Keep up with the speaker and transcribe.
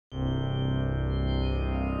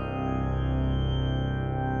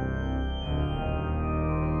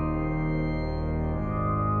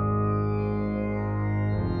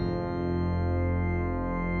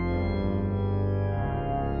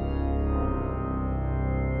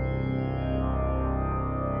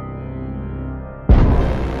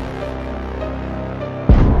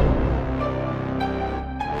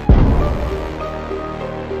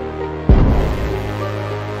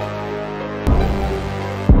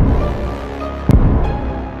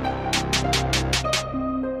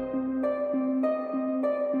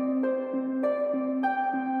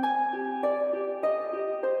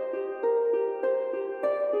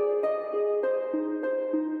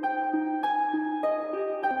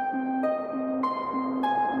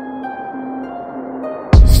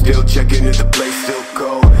Still checking if the place still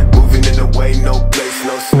cold. Moving in the way, no place,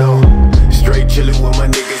 no snow. Straight chilling with my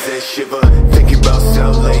niggas and shiver. Thinking about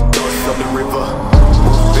South Lake, thoughts on the river.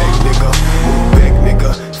 Move back, nigga, move back,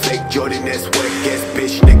 nigga. Fake Jordan, that's wet gas,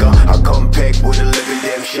 bitch, nigga. I come pack with 11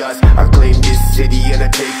 damn shots. I claim this city and I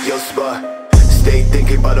take your spot. Stay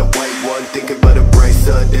thinking about a white one, thinking about a bright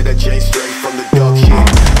sun. That I changed straight from the dog shit.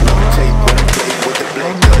 No tape when I play with the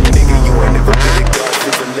black gun. Nigga, you ain't never been a gun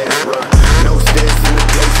since the last run. No stairs in the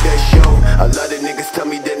place that show. A lot of niggas tell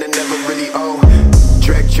me that I never really own.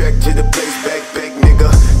 Track to the place, back, nigga.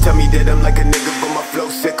 Tell me that I'm like a nigga, but my flow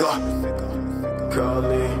sicker.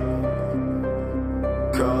 Calling,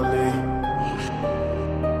 calling,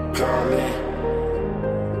 calling.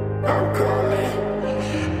 I'm calling,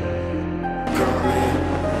 calling,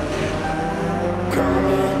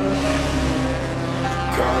 calling,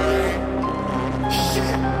 calling.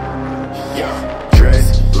 Shit, yeah.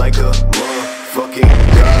 Dressed like a motherfucking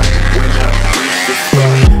god when I reach the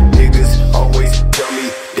spot. Niggas always tell me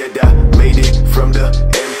that I made it from the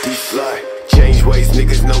empty slot. Change ways,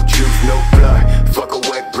 niggas, no truth, no plot. Fuck a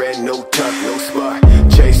whack brand, no top, no spot.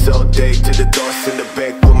 Chase all day to the thoughts in the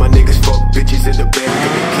back. With my niggas, fuck bitches in the back,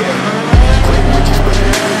 give me care. Claim riches, but I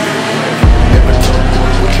never been whack. Never talk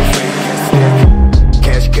boy with your fake ass stack.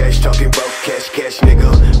 Cash, talking about cash, nigga.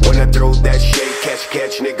 When I throw that shade,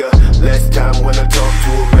 catch, nigga. Last time when I talk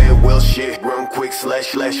to a man, well shit. Run quick,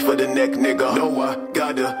 slash for the neck, nigga. No, I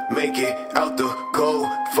gotta make it out the cold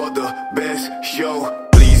for the best show.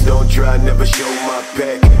 Please don't try, never show my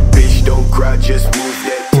pack. Bitch, don't cry, just move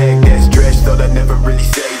that tag. That's trash, thought I'd never really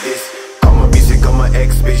say this. All my music on my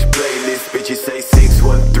ex-bitch playlist. Bitches say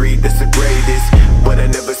 613, that's the greatest. But I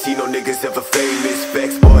never see no niggas ever famous.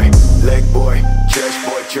 Facts boy, leg boy,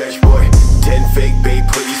 trash boy. 10 fake babe,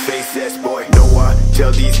 pretty face ass boy. No, I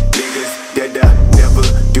tell these niggas that I never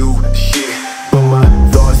do shit, but my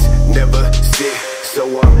thoughts never sit. So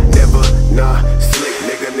I'm never not slick,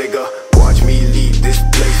 nigga. Watch me leave this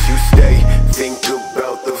place you stay. Think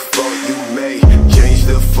about the fault you made. Change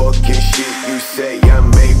the fucking shit.